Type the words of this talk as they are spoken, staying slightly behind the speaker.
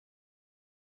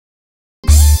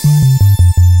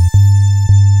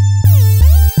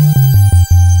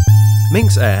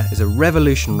Minx Air is a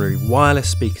revolutionary wireless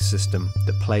speaker system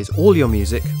that plays all your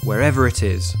music wherever it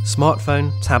is,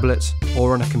 smartphone, tablet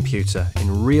or on a computer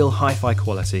in real hi-fi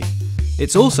quality.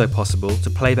 It's also possible to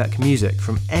playback music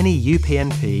from any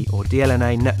UPnP or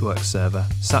DLNA network server,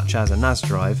 such as a NAS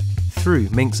drive, through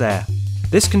Minx Air.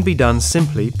 This can be done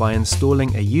simply by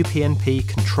installing a UPnP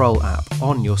control app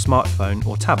on your smartphone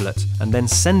or tablet and then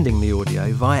sending the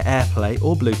audio via AirPlay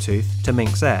or Bluetooth to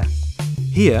Minx Air.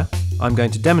 Here, I'm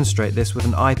going to demonstrate this with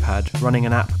an iPad running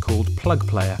an app called Plug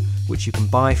Player, which you can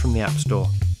buy from the App Store.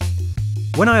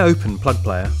 When I open Plug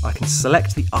Player, I can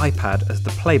select the iPad as the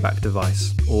playback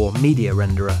device, or media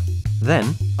renderer.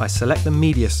 Then, I select the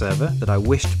media server that I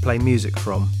wish to play music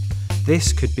from.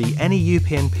 This could be any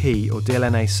UPnP or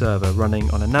DLNA server running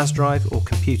on a NAS drive or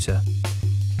computer.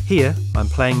 Here, I'm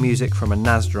playing music from a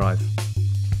NAS drive.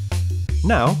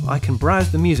 Now I can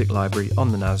browse the music library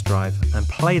on the NAS drive and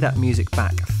play that music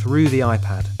back through the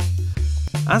iPad.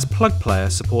 As Plug Player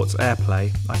supports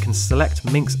AirPlay, I can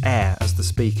select Minx Air as the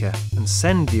speaker and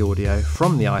send the audio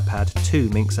from the iPad to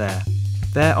Minx Air.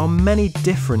 There are many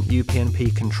different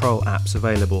UPnP control apps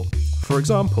available. For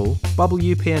example, Bubble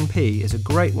UPnP is a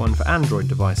great one for Android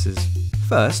devices.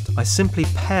 First, I simply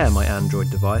pair my Android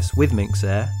device with Minx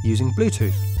Air using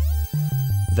Bluetooth.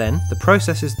 Then the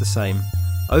process is the same.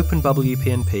 Open Bubble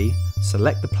UPnP,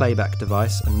 select the playback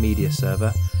device and media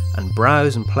server, and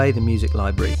browse and play the music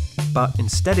library. But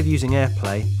instead of using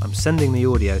AirPlay, I'm sending the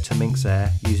audio to Minx Air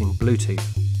using Bluetooth.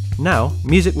 Now,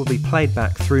 music will be played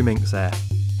back through Minx Air.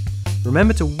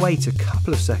 Remember to wait a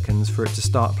couple of seconds for it to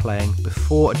start playing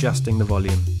before adjusting the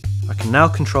volume. I can now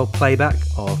control playback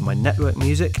of my network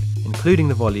music, including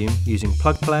the volume, using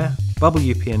Plug Player, Bubble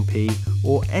UPnP,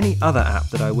 or any other app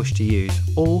that I wish to use,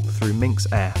 all through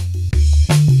Minx Air.